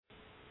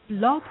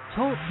Blog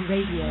Talk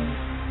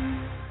Radio.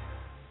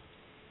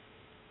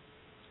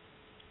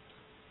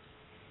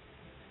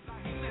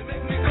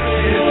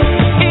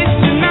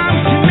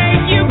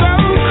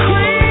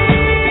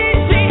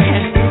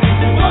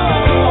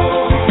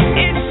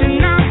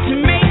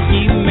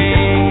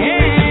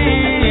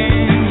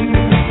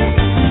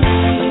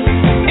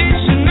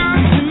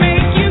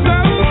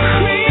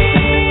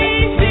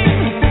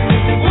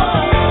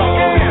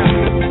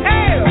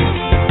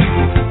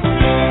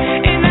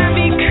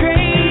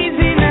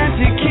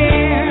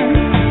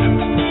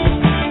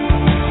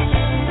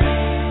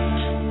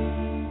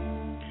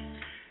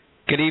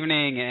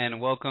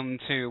 Welcome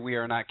to We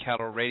Are Not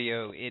Cattle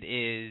Radio. It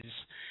is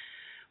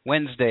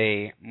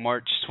Wednesday,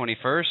 March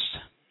 21st,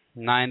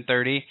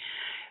 9:30,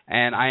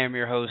 and I am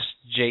your host,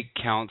 Jake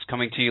Counts,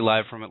 coming to you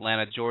live from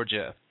Atlanta,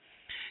 Georgia.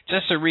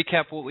 Just to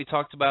recap what we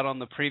talked about on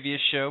the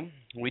previous show,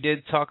 we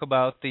did talk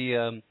about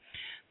the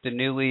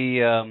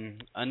newly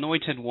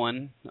anointed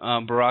one,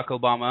 Barack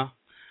Obama,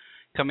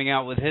 coming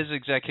out with his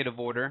executive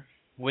order,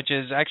 which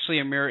is actually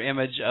a mirror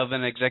image of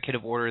an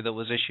executive order that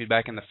was issued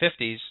back in the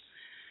 50s.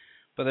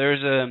 But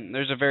there's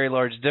a very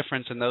large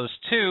difference in those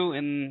two,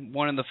 and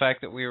one in the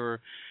fact that we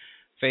were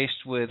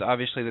faced with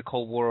obviously the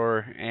Cold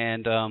War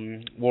and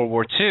World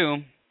War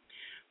II,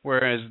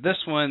 whereas this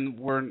one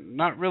we're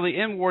not really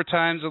in war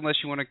times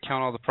unless you want to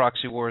count all the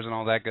proxy wars and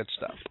all that good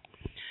stuff.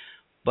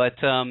 But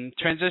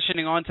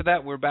transitioning on to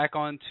that, we're back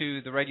on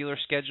to the regular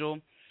schedule.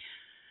 I'm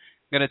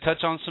going to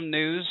touch on some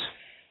news.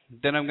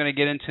 Then I'm going to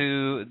get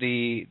into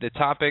the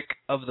topic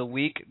of the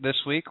week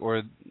this week,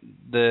 or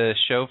the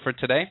show for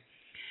today.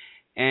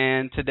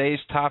 And today's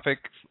topic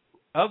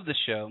of the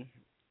show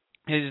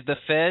is the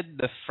Fed,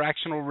 the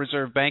fractional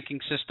reserve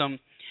banking system,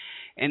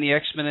 and the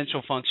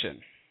exponential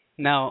function.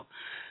 Now,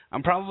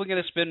 I'm probably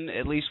going to spend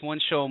at least one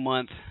show a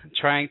month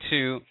trying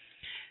to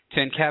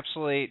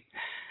encapsulate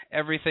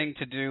everything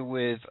to do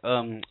with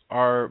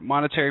our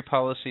monetary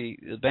policy,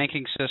 the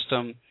banking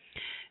system,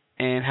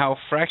 and how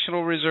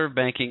fractional reserve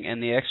banking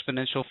and the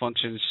exponential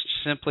functions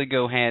simply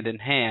go hand in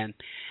hand.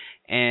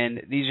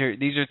 And these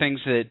are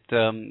things that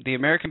the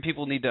American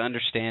people need to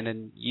understand,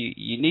 and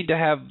you need to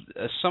have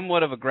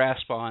somewhat of a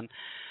grasp on.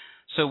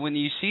 So when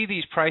you see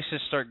these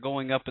prices start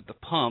going up at the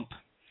pump,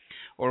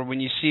 or when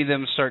you see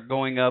them start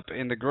going up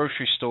in the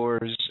grocery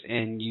stores,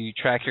 and you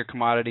track your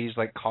commodities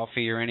like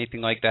coffee or anything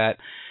like that,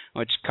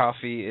 which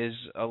coffee is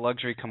a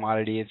luxury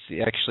commodity. It's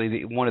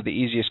actually one of the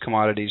easiest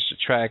commodities to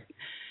track.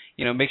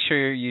 You know, make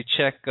sure you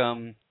check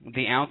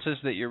the ounces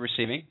that you're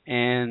receiving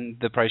and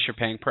the price you're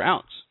paying per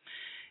ounce.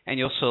 And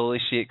you'll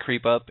slowly see it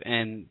creep up,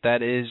 and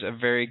that is a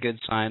very good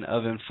sign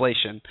of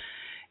inflation.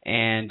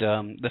 And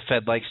the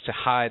Fed likes to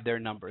hide their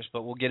numbers,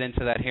 but we'll get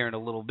into that here in a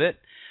little bit.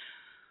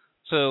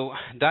 So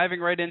diving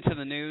right into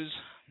the news,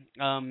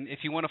 if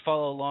you want to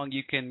follow along,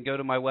 you can go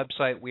to my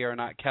website,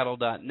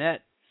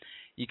 wearenotcattle.net.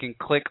 You can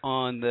click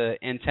on the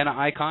antenna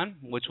icon,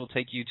 which will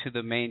take you to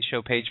the main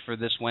show page for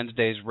this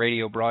Wednesday's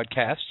radio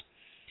broadcast.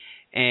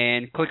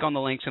 And click on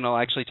the links, and it'll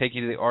actually take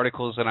you to the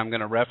articles that I'm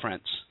going to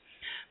reference.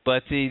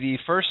 But the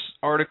first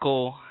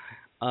article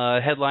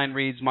headline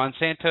reads,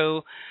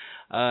 Monsanto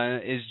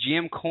is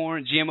GMO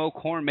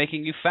corn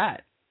making you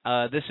fat.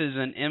 This is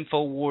an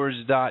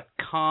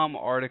Infowars.com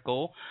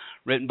article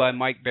written by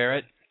Mike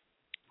Barrett,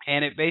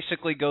 and it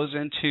basically goes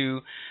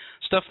into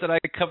stuff that I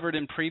covered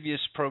in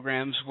previous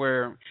programs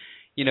where,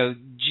 you know,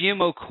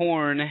 GMO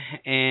corn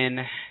and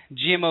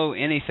GMO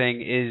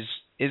anything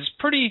is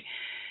pretty.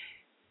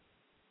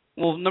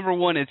 Well, number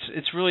one,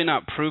 it's really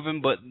not proven,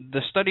 but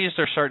the studies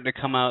are starting to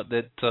come out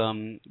that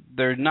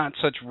they're not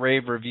such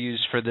rave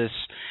reviews for this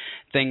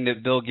thing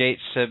that Bill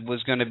Gates said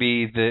was going to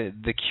be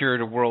the cure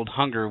to world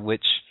hunger,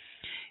 which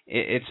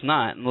it's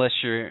not unless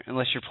you're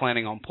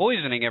planning on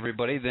poisoning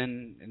everybody.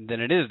 Then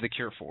it is the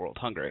cure for world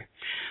hunger.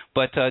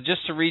 But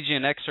just to read you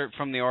an excerpt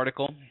from the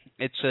article,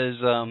 it says,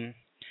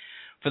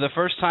 for the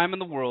first time in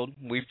the world,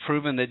 we've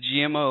proven that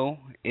GMO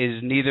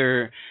is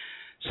neither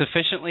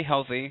sufficiently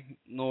healthy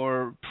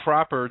nor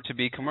proper to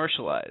be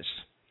commercialized.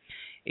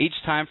 Each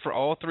time for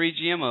all three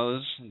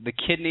GMOs, the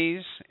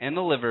kidneys and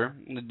the liver,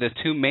 the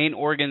two main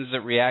organs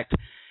that react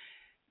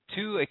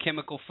to a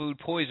chemical food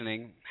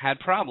poisoning, had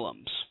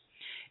problems.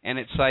 And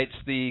it cites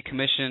the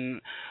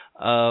Commission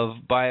of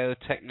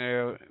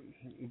Biotechnology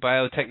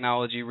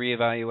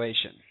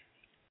Reevaluation.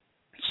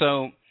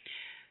 So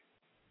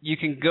you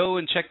can go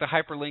and check the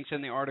hyperlinks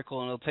in the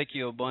article, and it'll take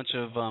you to a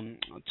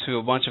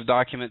bunch of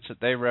documents that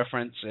they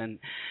reference, and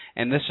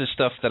this is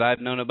stuff that I've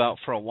known about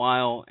for a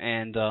while,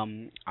 and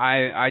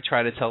I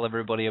try to tell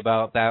everybody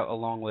about that,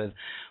 along with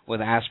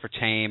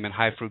aspartame and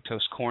high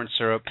fructose corn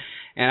syrup.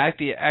 And at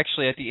the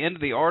end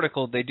of the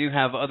article, they do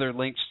have other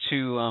links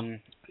to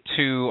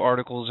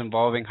articles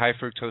involving high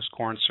fructose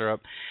corn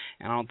syrup,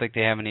 and I don't think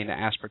they have any to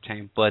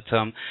aspartame, but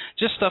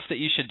just stuff that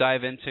you should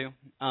dive into.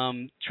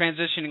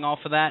 Transitioning off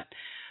of that,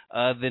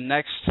 the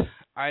next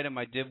item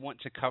I did want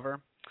to cover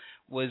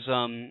was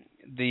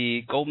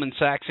the Goldman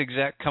Sachs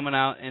exec coming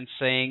out and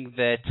saying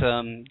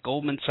that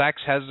Goldman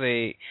Sachs has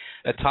a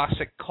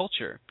toxic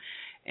culture,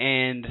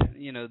 and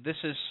you know this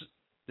is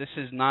This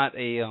is not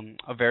a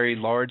very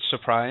large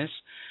surprise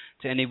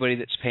to anybody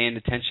that's paying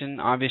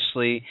attention.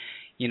 Obviously,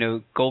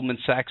 Goldman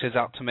Sachs is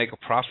out to make a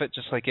profit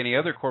just like any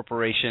other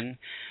corporation.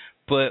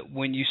 But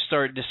when you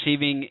start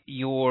deceiving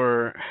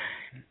your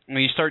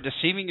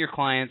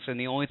clients, and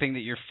the only thing that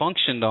you're the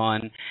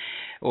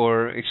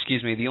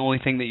only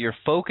thing that you're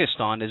focused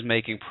on is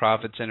making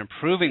profits and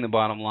improving the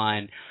bottom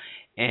line,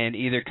 and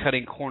either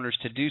cutting corners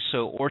to do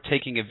so or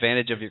taking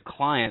advantage of your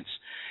clients,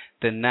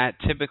 then that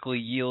typically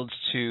yields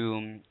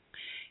to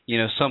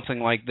something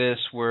like this,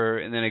 where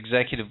an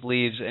executive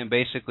leaves and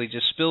basically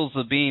just spills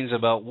the beans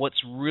about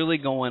what's really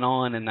going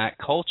on in that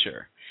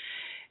culture.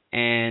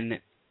 And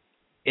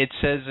it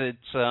says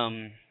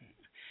it's,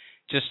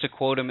 just to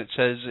quote him, it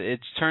says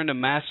it's turned a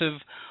massive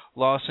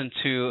loss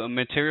into a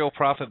material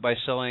profit by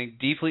selling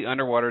deeply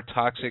underwater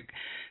toxic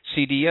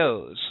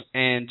CDOs.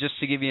 And just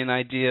to give you an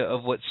idea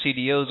of what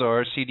CDOs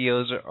are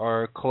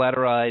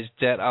collateralized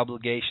debt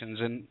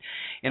obligations. And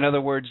in other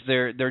words,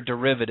 they're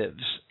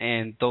derivatives,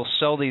 and they'll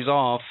sell these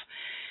off.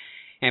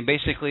 And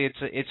basically,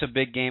 it's a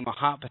big game of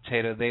hot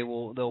potato.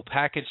 They'll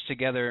package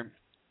together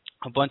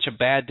a bunch of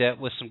bad debt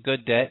with some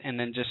good debt, and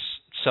then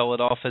just sell it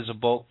off as a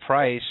bulk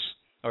price,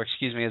 as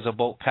a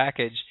bulk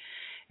package,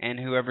 and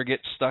whoever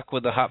gets stuck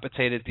with the hot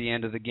potato at the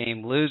end of the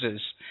game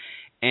loses.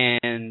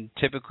 And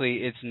typically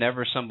it's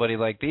never somebody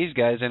like these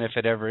guys, and if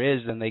it ever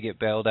is, then they get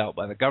bailed out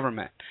by the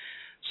government.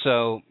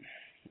 So,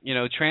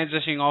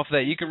 transitioning off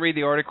that, you can read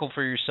the article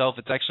for yourself.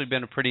 It's actually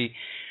been a pretty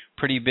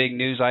big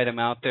news item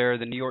out there.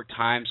 The New York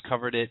Times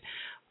covered it.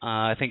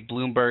 I think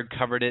Bloomberg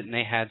covered it, and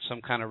they had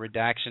some kind of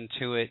redaction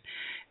to it.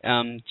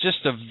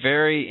 Just a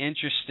very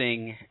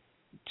interesting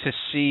to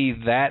see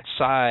that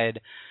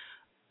side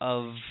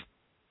of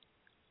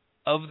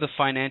the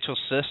financial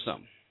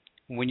system.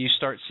 When you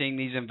start seeing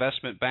these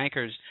investment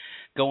bankers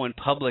going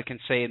public and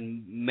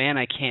saying, "Man,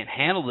 I can't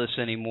handle this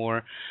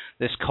anymore.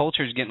 This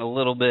culture is getting a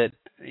little bit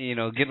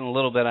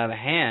out of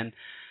hand."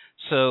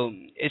 So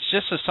it's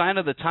just a sign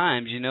of the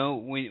times,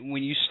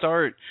 when you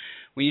start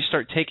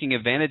taking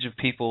advantage of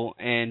people,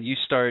 and you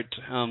start,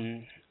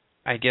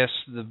 I guess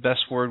the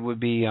best word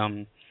would be,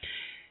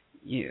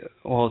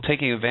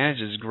 taking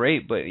advantage is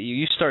great, but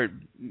you start,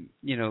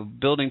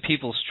 building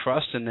people's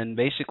trust and then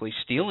basically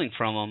stealing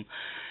from them,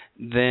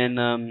 then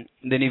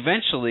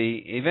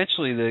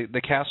eventually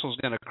the castle's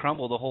going to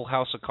crumble. The whole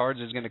house of cards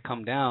is going to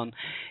come down,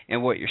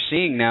 and what you're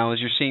seeing now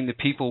is you're seeing the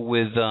people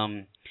with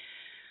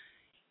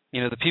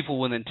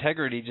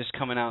integrity just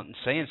coming out and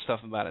saying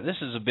stuff about it.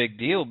 This is a big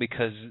deal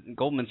because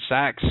Goldman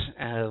Sachs,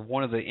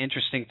 one of the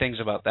interesting things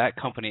about that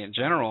company in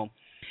general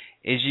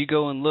is you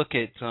go and look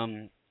at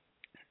a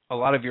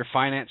lot of your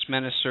finance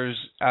ministers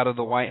out of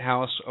the White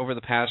House over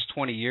the past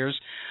 20 years,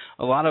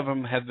 a lot of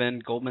them have been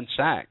Goldman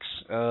Sachs.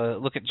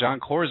 Look at John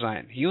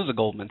Corzine. He was a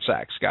Goldman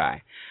Sachs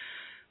guy.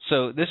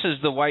 So this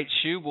is the white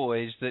shoe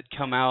boys that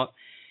come out,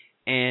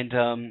 and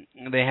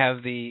they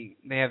have the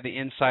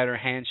insider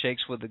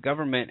handshakes with the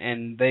government,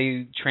 and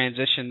they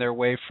transition their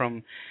way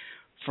from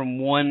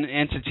one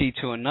entity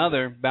to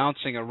another,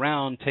 bouncing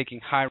around, taking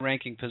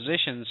high-ranking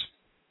positions,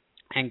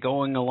 and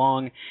going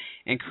along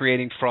and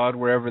creating fraud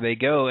wherever they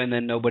go, and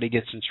then nobody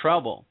gets in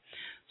trouble.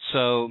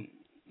 So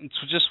it's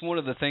just one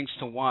of the things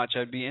to watch.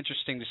 It'd be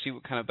interesting to see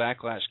what kind of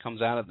backlash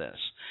comes out of this.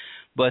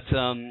 But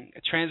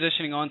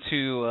transitioning on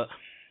to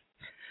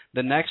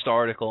the next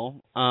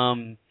article,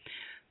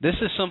 this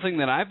is something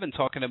that I've been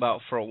talking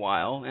about for a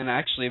while, and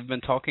actually I've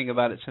been talking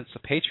about it since the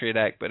Patriot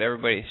Act, but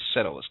everybody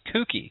said it was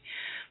kooky.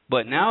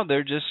 But now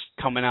they're just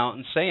coming out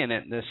and saying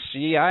it. The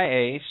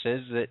CIA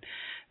says that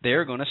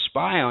they're going to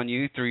spy on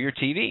you through your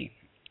TV.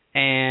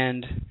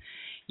 And,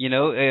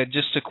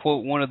 just to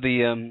quote one of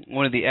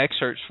the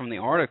excerpts from the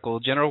article,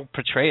 General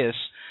Petraeus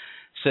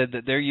said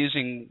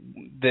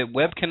that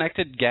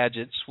web-connected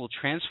gadgets will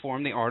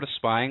transform the art of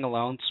spying,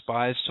 allowing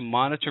spies to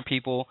monitor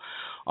people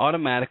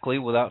automatically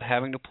without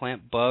having to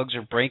plant bugs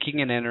or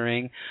breaking and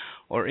entering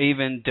or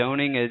even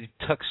donning a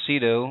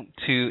tuxedo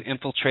to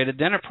infiltrate a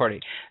dinner party.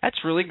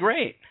 That's really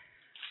great.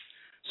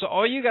 So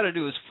all you got to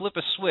do is flip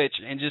a switch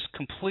and just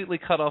completely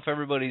cut off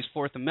everybody's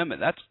Fourth Amendment.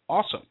 That's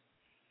awesome.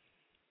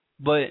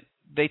 But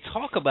they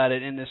talk about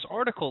it in this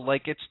article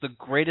like it's the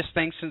greatest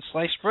thing since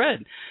sliced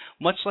bread,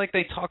 much like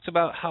they talked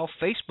about how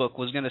Facebook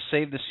was going to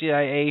save the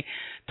CIA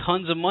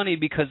tons of money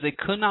because they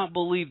could not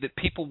believe that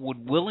people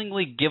would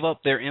willingly give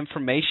up their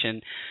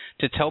information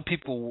to tell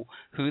people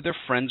who their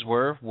friends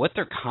were, what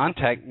their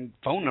contact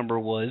phone number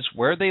was,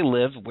 where they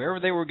lived, where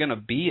they were going to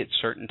be at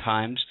certain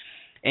times,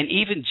 and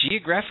even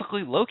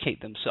geographically locate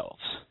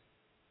themselves.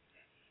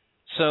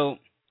 So,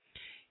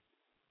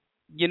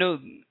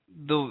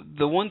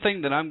 the one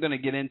thing that I'm going to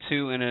get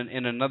into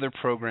in another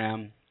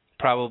program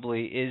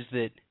probably is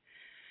that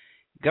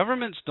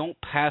governments don't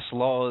pass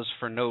laws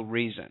for no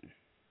reason.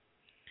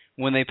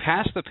 When they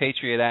passed the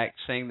Patriot Act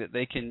saying that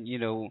they can,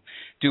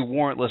 do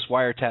warrantless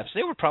wiretaps,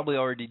 they were probably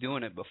already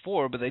doing it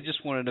before, but they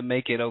just wanted to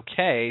make it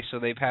okay, so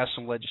they passed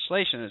some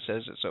legislation that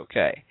says it's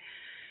okay.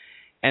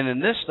 And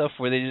then this stuff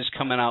where they just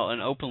come out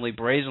and openly,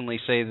 brazenly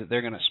say that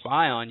they're going to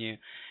spy on you,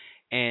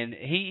 And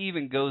he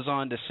even goes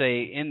on to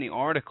say in the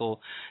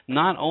article,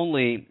 not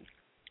only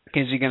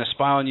is he going to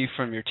spy on you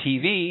from your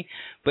TV,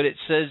 but it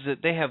says that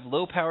they have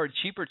low-powered,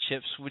 cheaper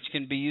chips which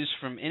can be used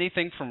from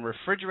anything from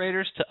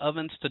refrigerators to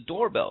ovens to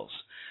doorbells.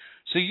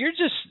 So you're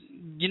just,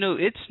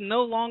 it's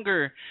no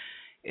longer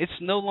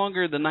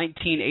the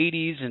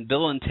 1980s and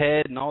Bill and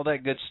Ted and all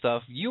that good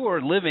stuff. You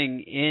are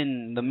living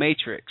in the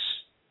Matrix.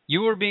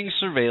 You are being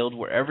surveilled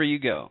wherever you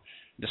go.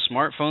 The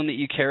smartphone that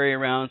you carry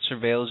around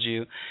surveils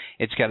you.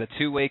 It's got a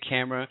two-way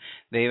camera.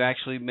 They've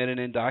actually admitted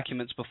in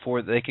documents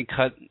before that they can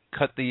cut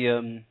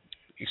the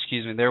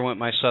excuse me, there went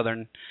my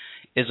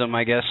southernism,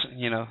 I guess,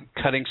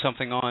 cutting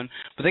something on.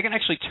 But they can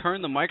actually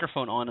turn the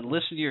microphone on and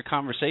listen to your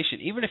conversation,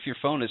 even if your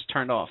phone is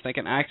turned off. They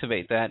can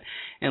activate that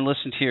and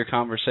listen to your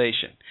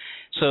conversation.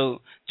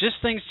 So just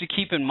things to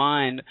keep in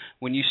mind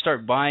when you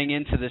start buying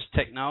into this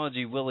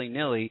technology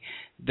willy-nilly.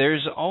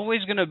 There's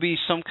always going to be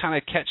some kind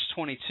of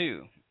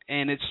catch-22.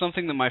 And it's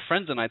something that my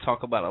friends and I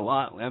talk about a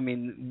lot. I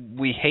mean,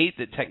 we hate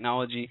that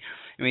technology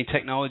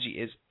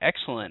is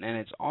excellent and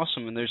it's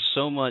awesome, and there's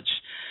so much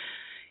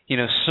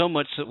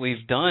that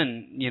we've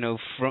done,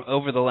 from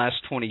over the last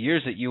 20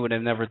 years that you would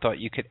have never thought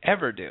you could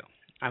ever do.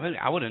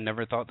 I would have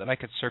never thought that I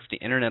could surf the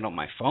internet on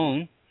my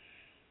phone,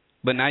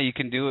 but now you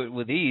can do it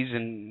with ease,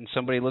 and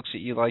somebody looks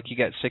at you like you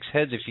got six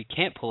heads if you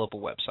can't pull up a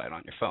website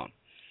on your phone.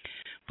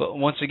 But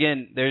once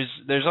again,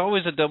 there's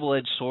always a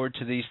double-edged sword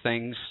to these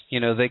things.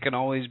 They can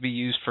always be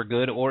used for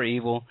good or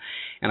evil,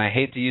 and I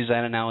hate to use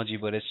that analogy,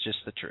 but it's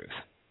just the truth.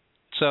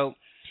 So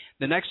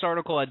the next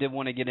article I did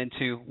want to get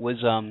into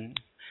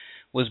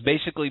was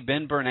basically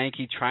Ben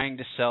Bernanke trying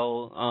to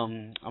sell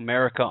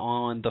America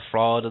on the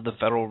fraud of the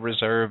Federal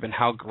Reserve and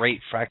how great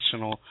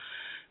fractional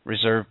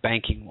reserve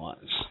banking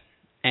was.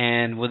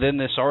 And within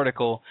this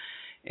article,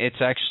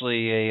 it's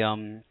actually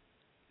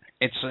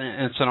it's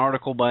an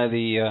article by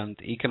the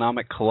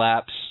Economic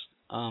Collapse.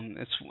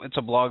 It's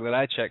a blog that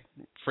I check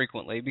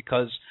frequently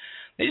because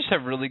they just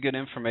have really good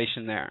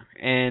information there.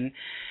 And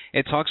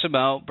it talks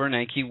about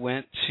Bernanke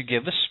went to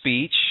give a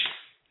speech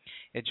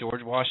at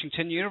George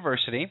Washington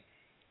University,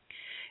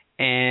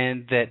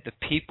 and that the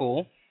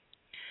people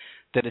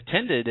that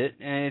attended it,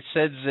 and it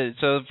says that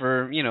it's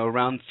over,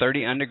 around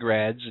 30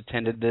 undergrads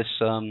attended this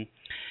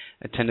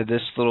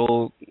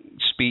little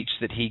speech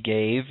that he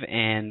gave,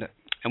 and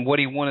what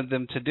he wanted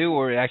them to do,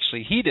 or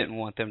actually he didn't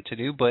want them to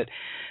do, but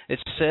it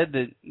said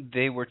that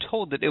they were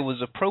told that it was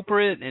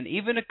appropriate and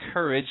even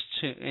encouraged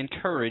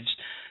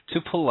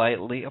to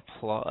politely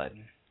applaud.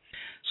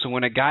 So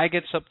when a guy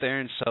gets up there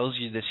and sells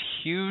you this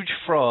huge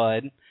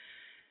fraud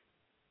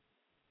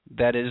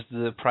that is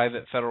the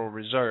private Federal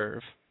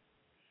Reserve,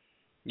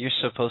 you're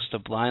supposed to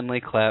blindly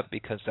clap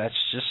because that's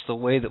just the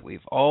way that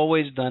we've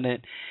always done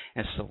it.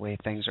 It's the way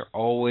things are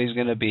always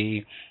going to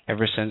be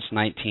ever since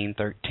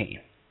 1913.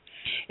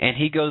 And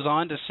he goes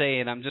on to say,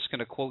 and I'm just going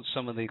to quote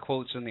some of the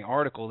quotes in the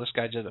article. This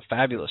guy did a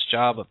fabulous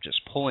job of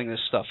just pulling this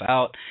stuff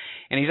out.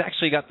 And he's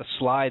actually got the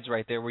slides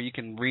right there where you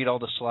can read all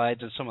the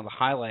slides and some of the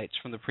highlights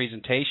from the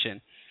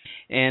presentation.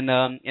 And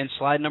in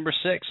slide number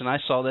 6, and I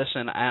saw this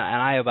and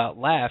I about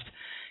laughed,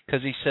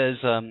 because he says,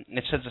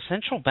 it says a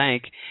central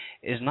bank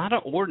is not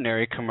an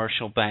ordinary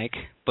commercial bank,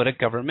 but a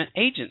government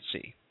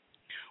agency.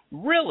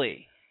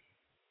 Really?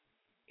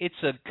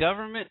 It's a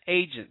government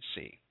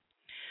agency.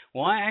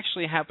 Well, I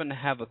actually happen to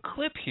have a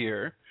clip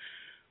here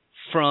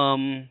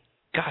from,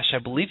 I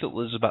believe it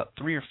was about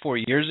 3 or 4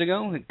 years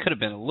ago. It could have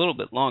been a little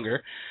bit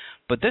longer.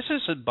 But this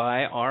is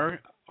by our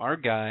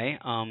guy,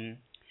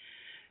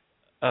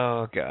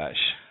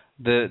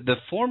 the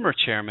former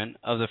chairman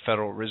of the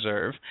Federal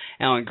Reserve,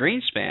 Alan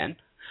Greenspan,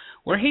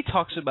 where he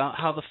talks about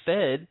how the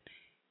Fed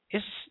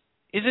is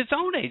its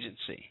own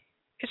agency.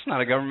 It's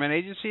not a government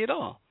agency at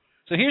all.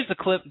 So here's the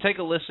clip. Take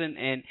a listen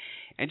and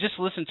just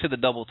listen to the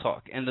double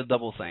talk and the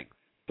double thing.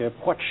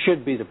 What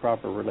should be the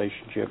proper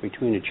relationship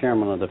between a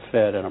chairman of the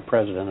Fed and a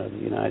president of the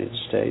United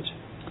States?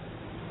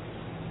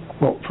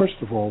 Well, first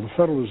of all, the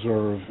Federal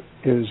Reserve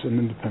is an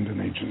independent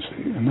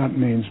agency, and that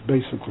means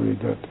basically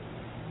that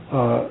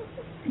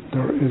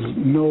there is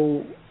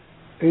no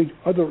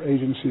other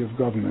agency of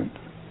government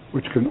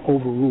which can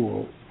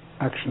overrule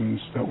actions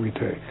that we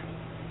take.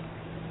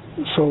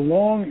 So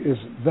long as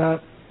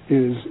that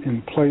is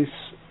in place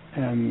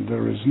and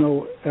there is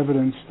no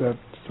evidence that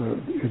the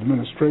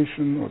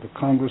administration or the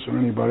Congress or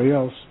anybody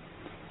else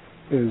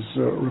is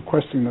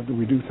requesting that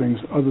we do things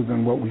other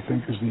than what we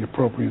think is the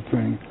appropriate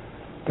thing,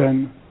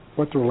 then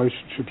what the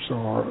relationships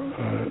are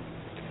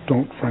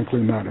don't frankly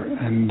matter.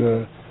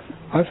 And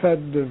I've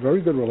had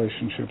very good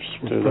relationships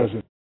with the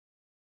president.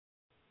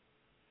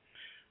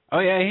 Oh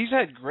yeah, he's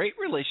had great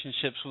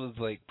relationships with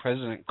like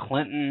President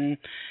Clinton,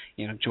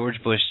 George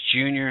Bush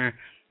Jr.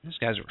 Those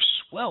guys were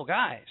swell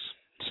guys.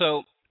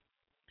 So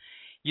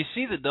you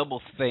see the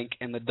double think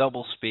and the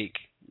double speak.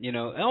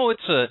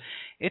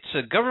 It's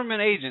a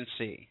government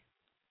agency,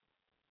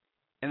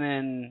 and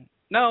then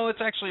no,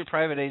 it's actually a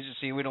private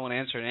agency. We don't want to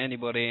answer to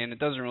anybody, and it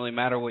doesn't really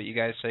matter what you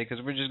guys say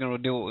because we're just going to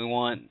do what we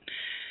want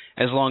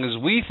as long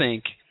as we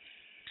think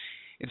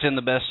it's in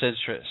the best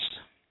interest.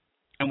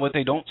 And what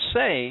they don't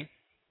say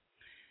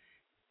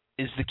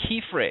is the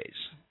key phrase.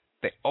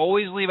 They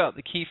always leave out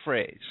the key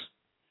phrase.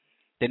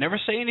 They never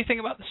say anything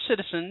about the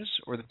citizens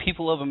or the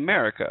people of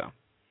America.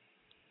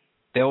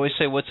 They always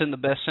say what's in the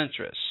best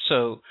interest.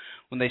 So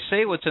when they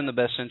say what's in the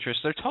best interest,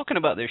 they're talking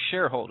about their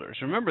shareholders.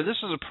 Remember, this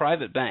is a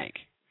private bank.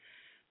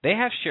 They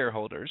have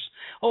shareholders.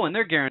 Oh, and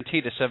they're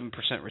guaranteed a 7%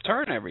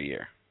 return every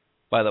year,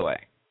 by the way.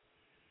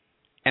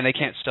 And they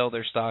can't sell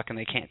their stock and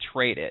they can't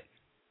trade it.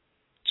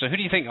 So who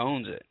do you think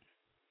owns it?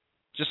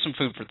 Just some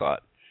food for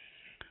thought.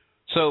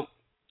 So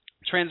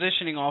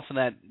transitioning off of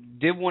that,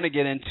 did want to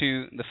get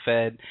into the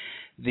Fed.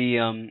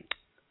 There's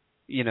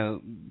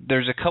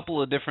a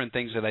couple of different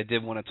things that I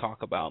did want to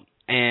talk about.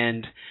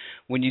 And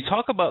when you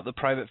talk about the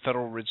private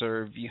Federal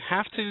Reserve, you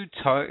have to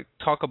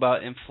talk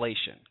about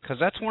inflation, because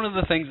that's one of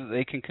the things that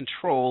they can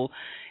control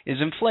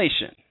is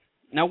inflation.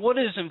 Now, what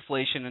is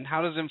inflation and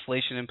how does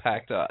inflation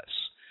impact us?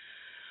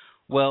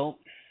 Well,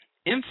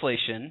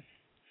 inflation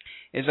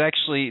is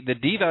actually the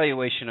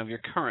devaluation of your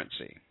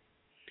currency.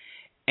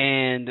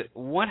 And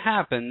what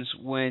happens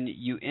when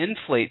you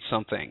inflate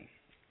something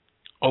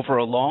over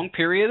a long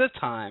period of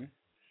time,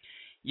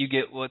 you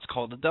get what's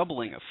called a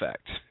doubling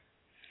effect.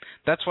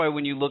 That's why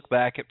when you look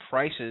back at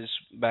prices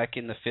back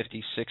in the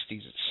 50s, 60s,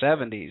 and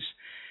 70s,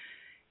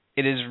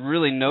 it is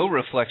really no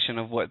reflection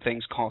of what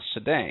things cost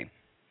today.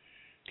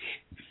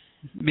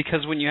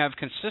 Because when you have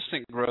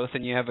consistent growth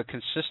and you have a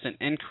consistent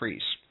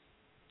increase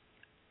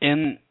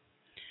in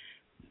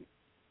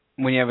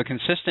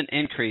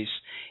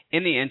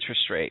the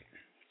interest rate,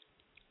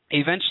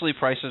 eventually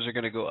prices are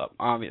going to go up,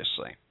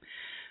 obviously.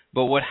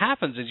 But what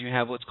happens is you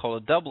have what's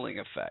called a doubling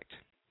effect.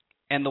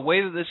 And the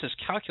way that this is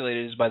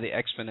calculated is by the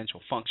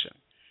exponential function.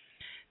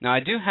 Now,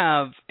 I do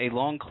have a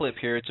long clip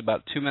here. It's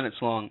about 2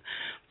 minutes long,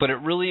 but it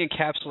really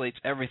encapsulates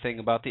everything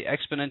about the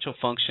exponential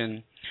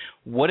function,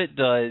 what it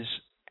does,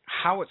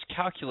 how it's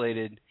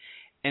calculated,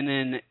 and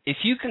then if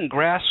you can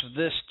grasp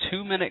this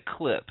 2-minute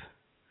clip,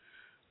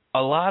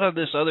 a lot of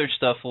this other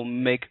stuff will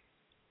make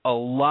a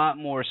lot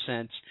more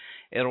sense.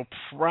 You'll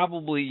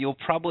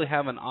probably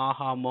have an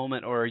aha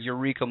moment or a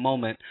eureka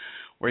moment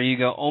where you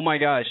go, oh my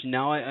gosh,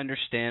 now I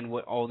understand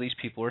what all these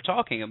people are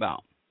talking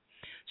about.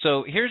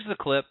 So here's the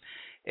clip.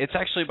 It's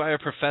actually by a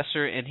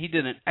professor, and he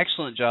did an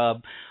excellent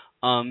job.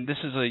 This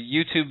is a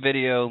YouTube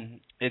video.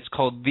 It's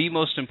called The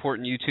Most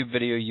Important YouTube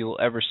Video You'll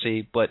Ever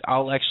See, but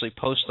I'll actually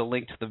post a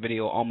link to the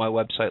video on my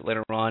website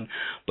later on.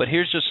 But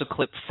here's just a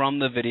clip from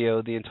the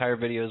video. The entire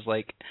video is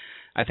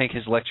I think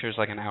his lecture is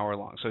like an hour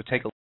long. So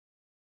take a look.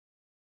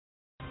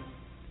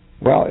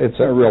 Well, it's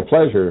a real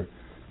pleasure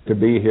to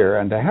be here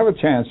and to have a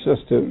chance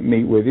just to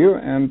meet with you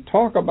and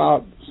talk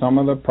about some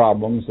of the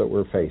problems that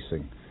we're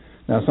facing.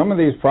 Now, some of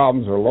these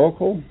problems are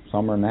local,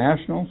 some are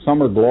national,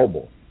 some are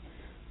global,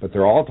 but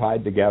they're all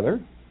tied together.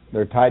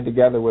 They're tied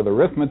together with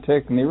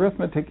arithmetic, and the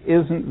arithmetic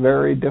isn't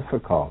very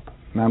difficult.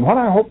 Now, what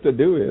I hope to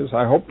do is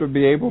I hope to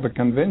be able to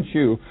convince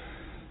you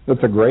that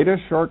the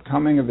greatest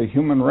shortcoming of the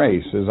human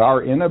race is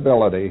our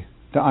inability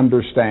to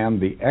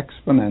understand the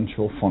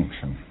exponential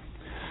function.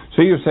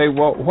 So you say,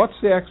 well, what's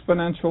the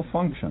exponential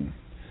function?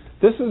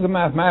 This is a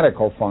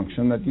mathematical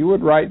function that you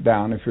would write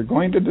down if you're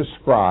going to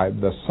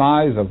describe the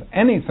size of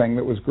anything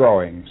that was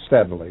growing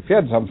steadily. If you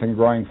had something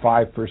growing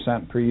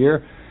 5% per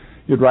year,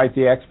 you'd write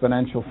the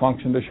exponential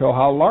function to show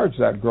how large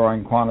that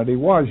growing quantity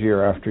was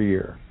year after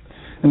year.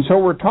 And so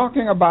we're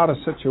talking about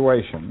a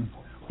situation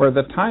where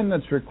the time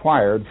that's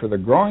required for the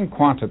growing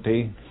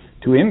quantity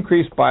to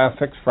increase by a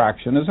fixed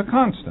fraction is a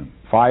constant.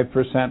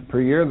 5%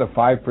 per year, the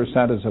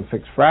 5% is a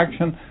fixed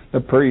fraction, the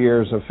per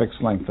year is a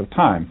fixed length of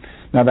time.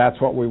 Now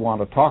that's what we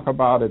want to talk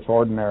about. It's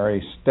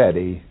ordinary,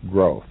 steady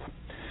growth.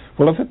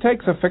 Well, if it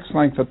takes a fixed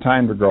length of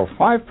time to grow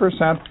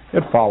 5%,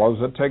 it follows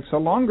it takes a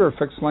longer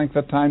fixed length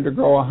of time to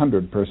grow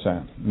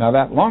 100%. Now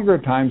that longer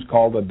time is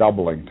called a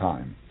doubling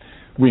time.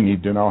 We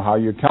need to know how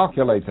you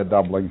calculate the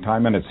doubling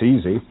time, and it's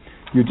easy.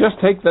 You just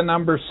take the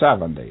number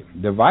 70,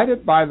 divide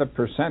it by the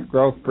percent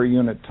growth per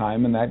unit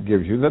time, and that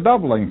gives you the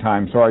doubling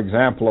time. So our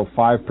example of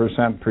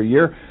 5% per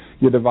year,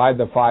 you divide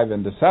the 5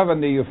 into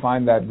 70, you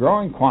find that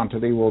growing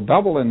quantity will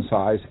double in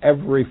size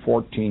every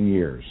 14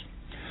 years.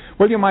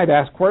 Well, you might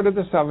ask, where did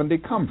the 70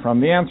 come from?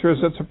 The answer is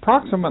it's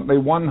approximately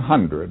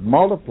 100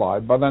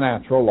 multiplied by the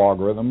natural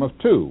logarithm of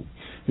 2.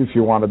 If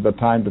you wanted the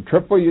time to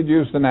triple, you'd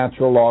use the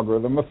natural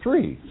logarithm of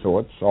 3. So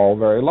it's all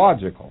very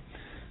logical.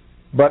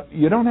 But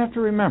you don't have to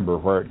remember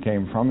where it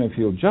came from if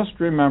you'll just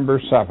remember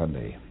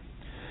 70.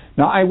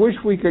 Now, I wish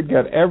we could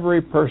get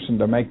every person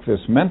to make this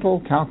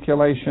mental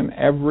calculation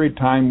every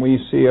time we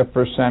see a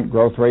percent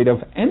growth rate of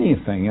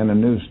anything in a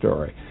news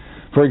story.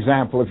 For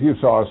example, if you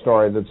saw a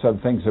story that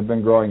said things have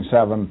been growing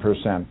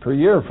 7% per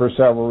year for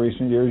several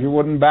recent years, you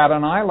wouldn't bat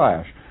an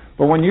eyelash.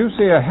 But when you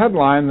see a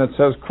headline that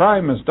says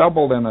crime has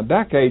doubled in a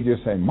decade, you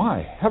say,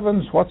 my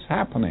heavens, what's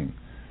happening?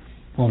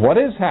 Well, what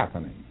is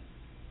happening?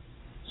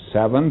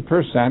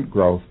 7%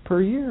 growth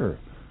per year.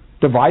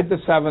 Divide the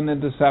 7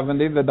 into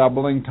 70, the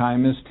doubling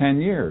time is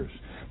 10 years.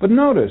 But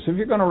notice, if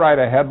you're going to write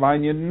a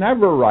headline, you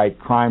never write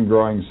crime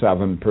growing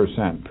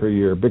 7% per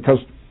year, because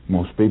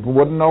most people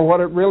wouldn't know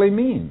what it really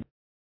means.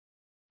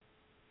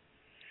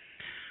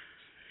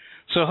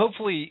 So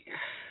hopefully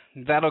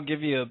that'll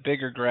give you a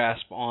bigger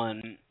grasp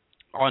on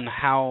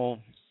how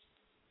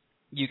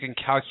you can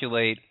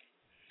calculate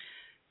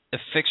a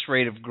fixed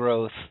rate of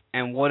growth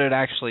and what it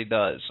actually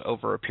does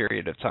over a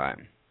period of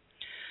time.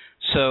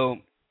 So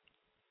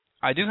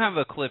I do have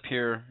a clip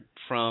here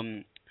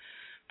from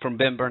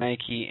Ben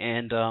Bernanke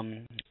and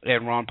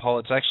Ron Paul.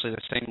 It's actually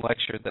the same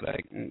lecture that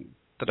I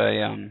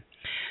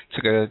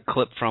took a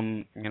clip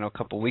from a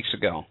couple of weeks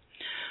ago.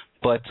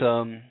 But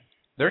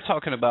they're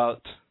talking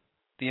about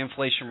the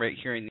inflation rate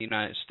here in the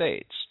United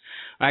States.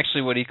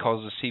 Actually, what he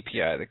calls the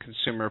CPI, the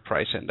Consumer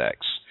Price Index.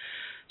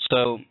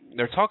 So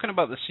they're talking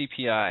about the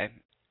CPI,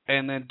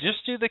 and then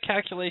just do the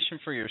calculation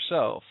for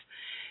yourself,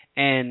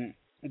 and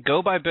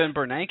go by Ben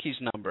Bernanke's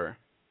number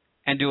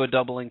and do a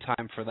doubling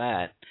time for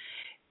that,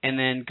 and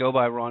then go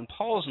by Ron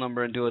Paul's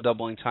number and do a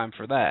doubling time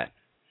for that.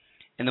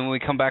 And then when we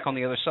come back on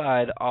the other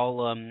side,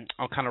 I'll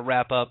kind of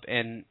wrap up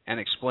and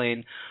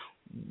explain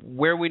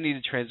where we need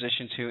to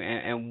transition to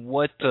and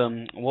what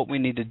we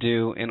need to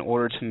do in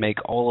order to make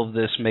all of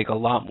this make a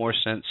lot more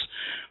sense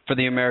for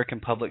the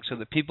American public, so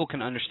that people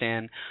can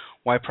understand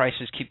why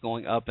prices keep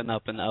going up and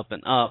up and up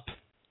and up,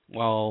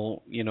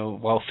 while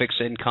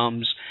fixed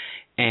incomes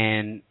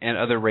and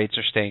other rates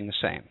are staying the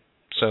same.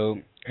 So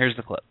here's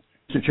the clip.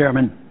 Mr.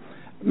 Chairman,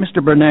 Mr.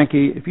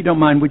 Bernanke, if you don't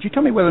mind, would you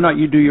tell me whether or not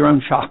you do your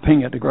own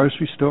shopping at the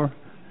grocery store?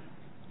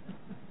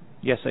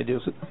 Yes, I do.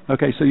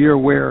 Okay, so you're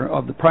aware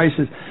of the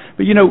prices.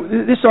 But,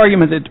 this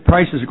argument that the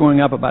prices are going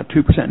up about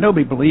 2%,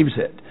 nobody believes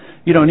it.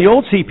 And the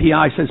old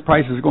CPI says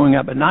prices are going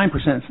up at 9%.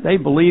 So they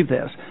believe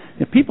this.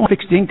 If people on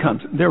fixed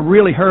incomes, they're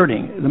really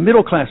hurting. The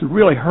middle class is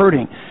really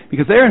hurting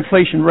because their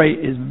inflation rate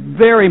is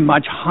very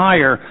much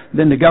higher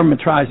than the government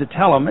tries to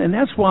tell them, and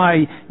that's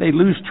why they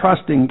lose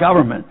trust in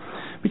government.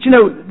 But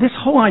this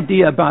whole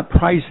idea about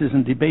prices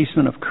and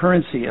debasement of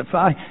currency, if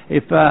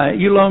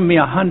you loan me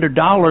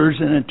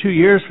 $100 and in 2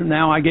 years from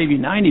now I gave you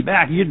 90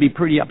 back, you'd be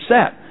pretty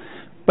upset.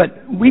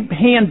 But we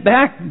hand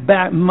back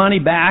money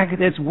back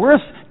that's worth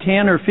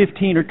 10 or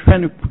 15 or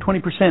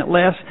 20%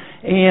 less,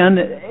 and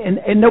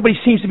nobody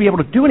seems to be able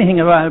to do anything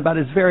about it.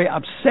 It's very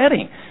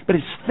upsetting. But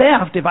it's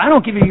theft. If I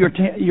don't give you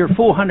your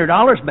full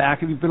 $100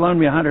 back, if you loan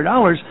me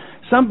 $100,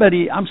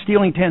 I'm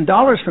stealing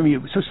 $10 from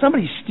you. So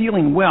somebody's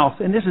stealing wealth,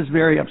 and this is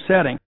very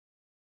upsetting.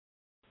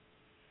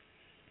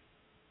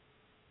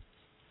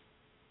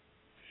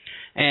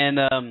 And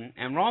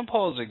Ron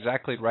Paul is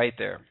exactly right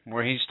there,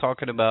 where he's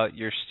talking about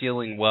you're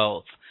stealing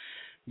wealth,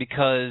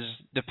 because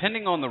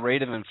depending on the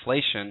rate of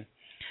inflation,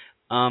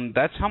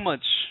 that's how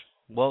much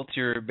wealth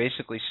you're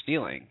basically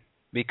stealing.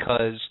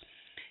 Because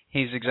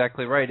he's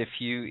exactly right. If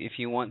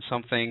you want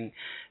something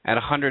at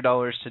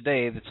 $100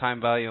 today, the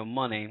time value of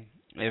money.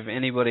 If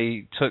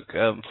anybody took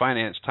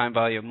finance, time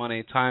value of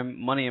money,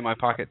 money in my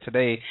pocket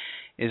today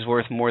is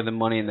worth more than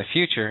money in the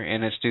future,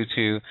 and it's due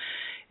to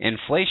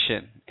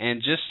inflation.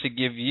 And just to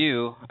give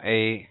you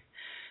a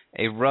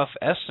rough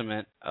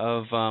estimate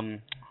of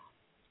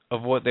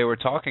what they were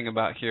talking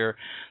about here,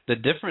 the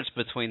difference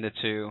between the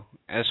two,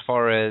 as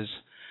far as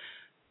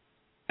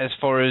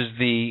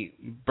the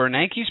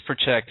Bernanke's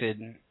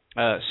projected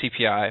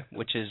CPI,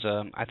 which is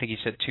I think he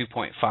said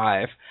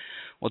 2.5.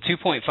 Well,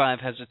 2.5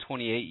 has a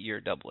 28-year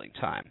doubling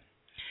time.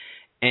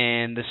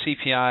 And the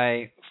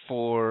CPI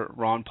for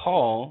Ron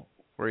Paul,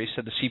 where he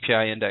said the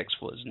CPI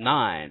index was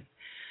 9,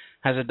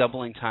 has a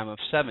doubling time of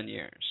 7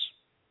 years.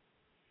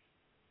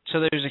 So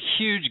there's a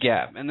huge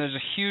gap, and there's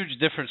a huge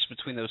difference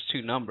between those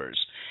two numbers.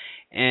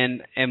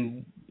 And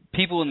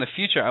people in the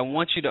future, I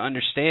want you to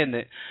understand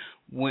that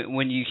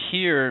when you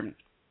hear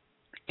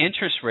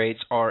interest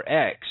rates are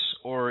X,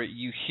 or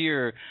you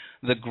hear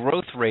the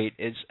growth rate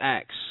is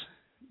X,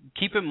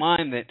 keep in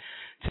mind that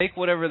take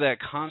whatever that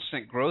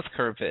constant growth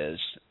curve is,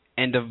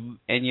 and do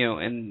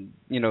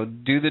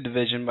the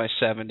division by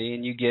 70,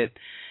 and you get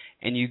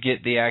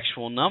the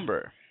actual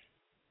number.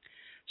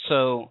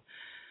 So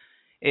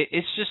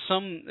it's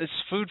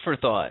food for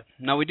thought.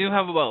 Now, we do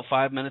have about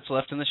 5 minutes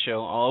left in the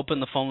show. I'll open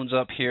the phones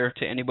up here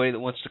to anybody that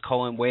wants to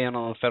call and weigh in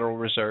on the Federal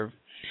Reserve.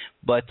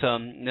 But the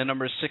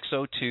number is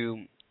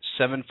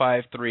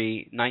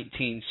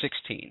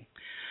 602-753-1916.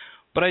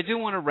 But I do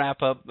want to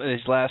wrap up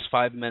these last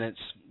 5 minutes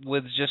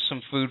with just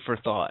some food for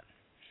thought.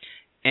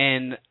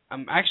 And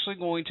I'm actually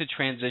going to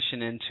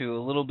transition into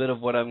a little bit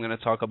of what I'm going to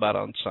talk about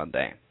on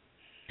Sunday.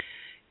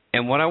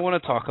 And what I want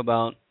to talk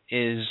about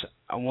is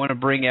I want to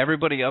bring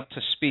everybody up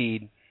to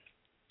speed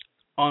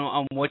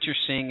on what you're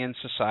seeing in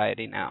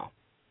society now.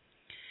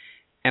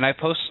 And I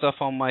post stuff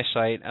on my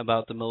site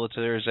about the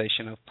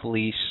militarization of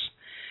police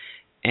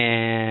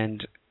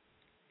and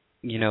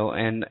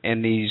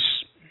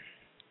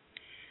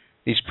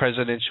these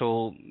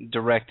presidential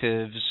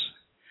directives.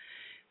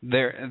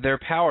 They're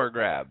power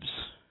grabs.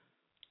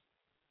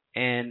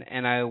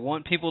 And I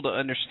want people to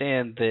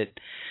understand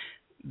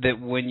that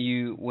when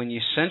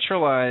you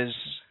centralize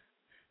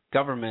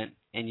government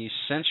and you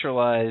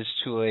centralize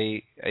to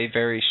a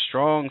very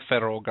strong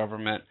federal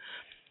government,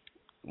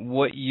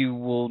 what you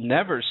will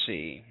never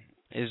see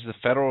is the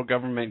federal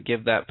government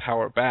give that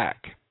power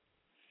back.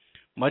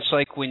 Much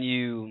like when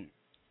you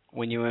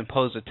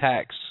impose a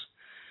tax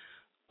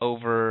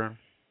over,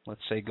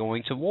 let's say,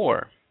 going to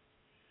war.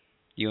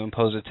 You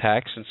impose a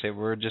tax and say,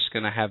 we're just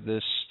going to have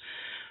this,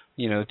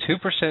 2%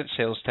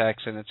 sales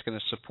tax, and it's going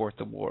to support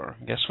the war.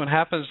 Guess what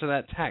happens to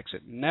that tax?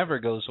 It never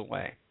goes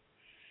away.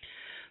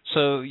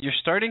 So you're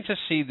starting to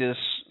see this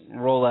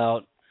roll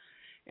out,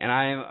 and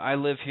I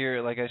live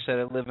here, like I said,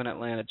 I live in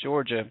Atlanta,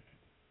 Georgia,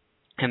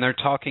 and they're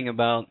talking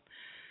about,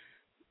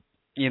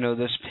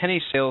 this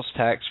penny sales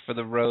tax for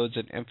the roads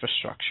and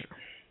infrastructure.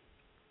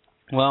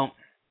 Well,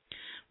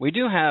 we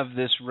do have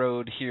this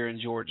road here in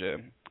Georgia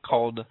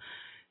called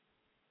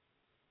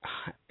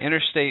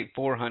Interstate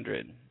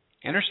 400.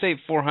 Interstate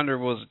 400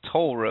 was a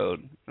toll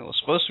road. It was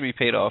supposed to be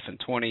paid off in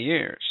 20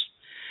 years.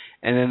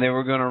 And then they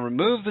were going to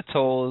remove the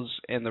tolls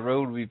and the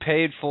road would be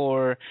paid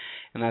for,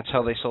 and that's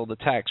how they sold the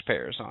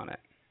taxpayers on it.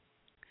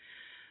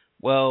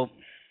 Well,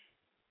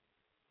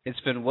 it's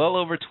been well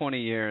over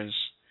 20 years,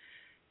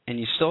 and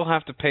you still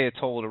have to pay a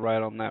toll to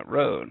ride on that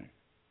road.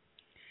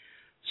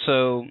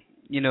 So,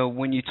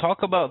 when you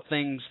talk about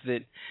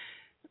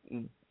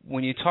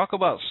when you talk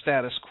about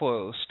status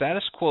quo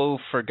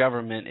for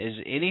government is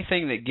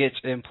anything that gets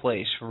in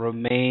place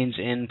remains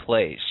in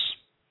place,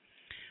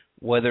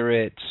 whether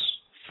it's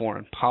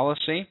foreign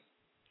policy,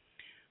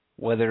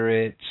 whether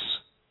it's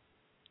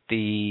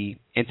the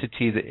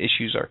entity that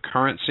issues our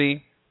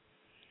currency,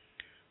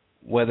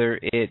 whether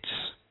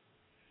it's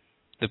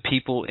the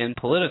people in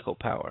political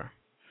power.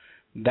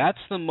 That's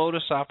the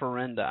modus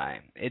operandi.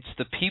 It's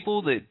the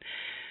people that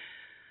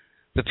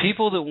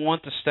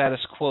want the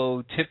status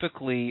quo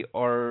typically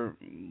are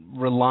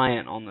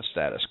reliant on the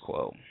status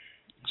quo.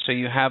 So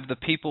you have the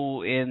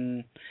people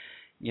in,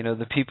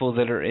 the people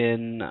that are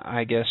in,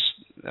 I guess,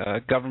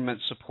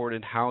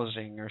 government-supported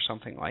housing or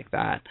something like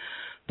that.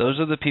 Those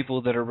are the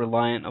people that are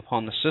reliant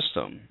upon the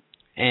system.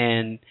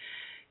 And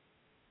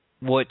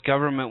what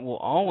government will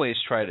always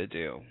try to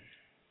do,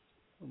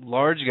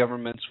 large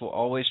governments will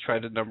always try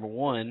to, number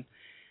one,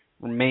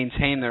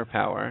 maintain their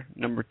power.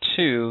 Number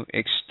two,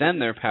 extend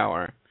their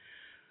power.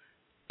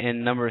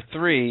 And number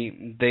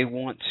three, they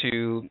want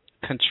to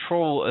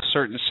control a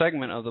certain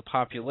segment of the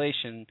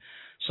population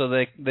so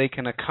that they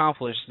can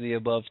accomplish the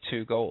above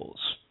two goals.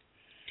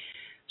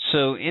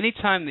 So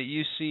anytime that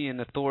you see an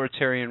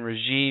authoritarian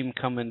regime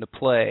come into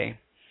play,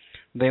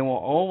 they will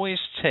always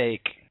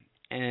take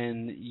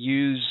and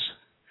use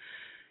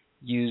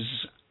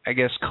I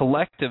guess,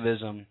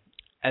 collectivism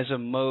as a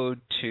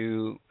mode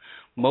to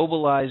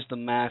mobilize the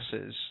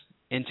masses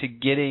into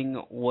getting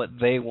what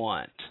they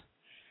want.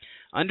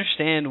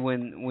 Understand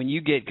when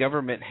you get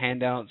government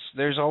handouts,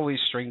 there's always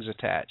strings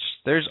attached.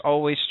 There's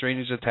always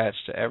strings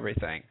attached to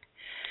everything.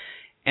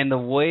 And the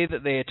way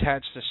that they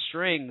attach the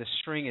string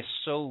is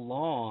so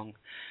long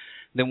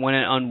that when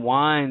it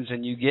unwinds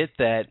and you get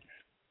that,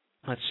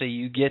 let's say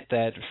you get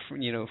that,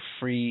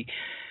 free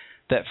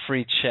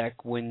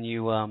check when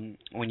you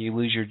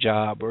lose your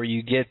job, or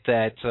you get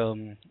that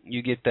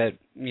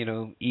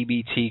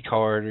EBT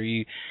card,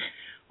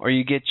 or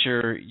you get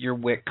your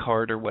WIC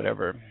card or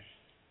whatever.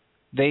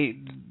 They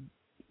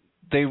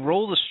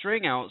roll the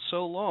string out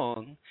so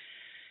long.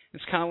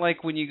 It's kind of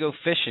like when you go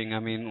fishing. I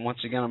mean, once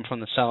again, I'm from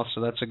the South,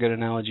 so that's a good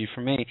analogy for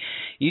me.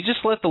 You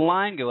just let the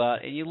line go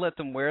out and you let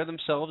them wear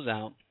themselves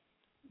out,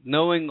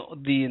 knowing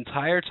the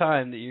entire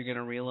time that you're going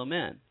to reel them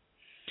in.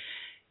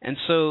 And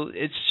so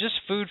it's just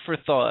food for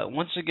thought.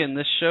 Once again,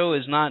 this show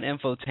is not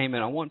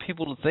infotainment. I want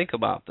people to think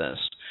about this,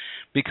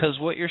 because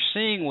what you're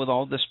seeing with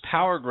all this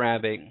power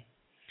grabbing,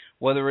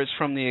 whether it's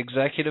from the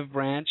executive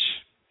branch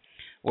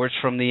or it's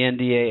from the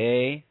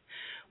NDAA,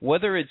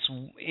 whether it's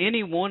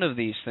any one of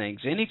these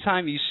things,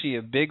 anytime you see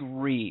a big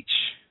reach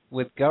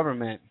with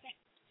government,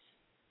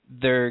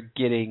 they're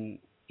getting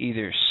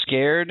either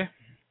scared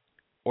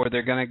or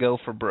they're going to go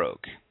for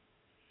broke.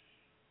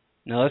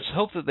 Now, let's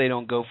hope that they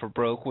don't go for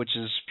broke, which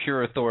is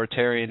pure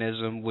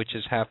authoritarianism, which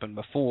has happened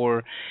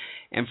before,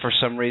 and for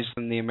some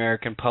reason the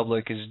American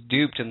public is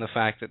duped in the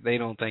fact that they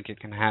don't think it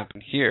can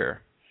happen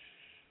here,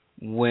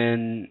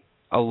 when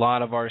a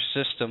lot of our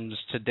systems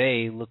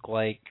today look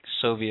like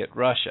Soviet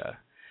Russia.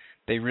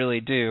 They really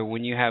do.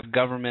 When you have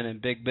government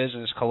and big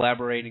business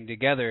collaborating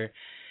together,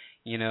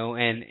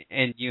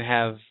 and you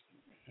have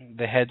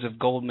the heads of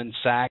Goldman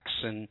Sachs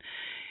and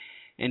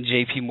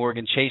J.P.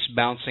 Morgan Chase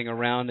bouncing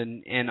around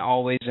and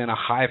always in a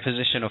high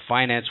position of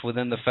finance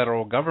within the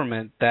federal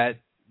government, that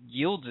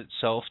yields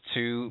itself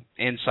to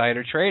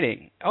insider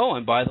trading. Oh,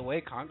 and by the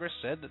way, Congress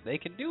said that they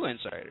can do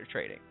insider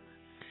trading.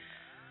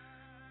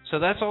 So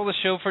that's all the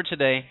show for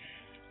today.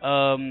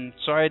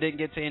 Sorry I didn't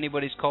get to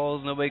anybody's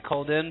calls. Nobody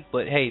called in.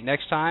 But, hey,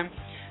 next time,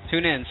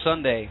 tune in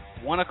Sunday,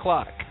 1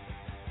 o'clock.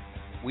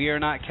 We Are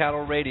Not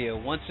Cattle Radio.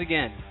 Once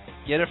again,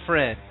 get a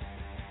friend,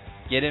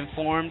 get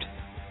informed,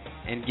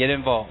 and get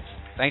involved.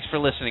 Thanks for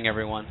listening,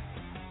 everyone.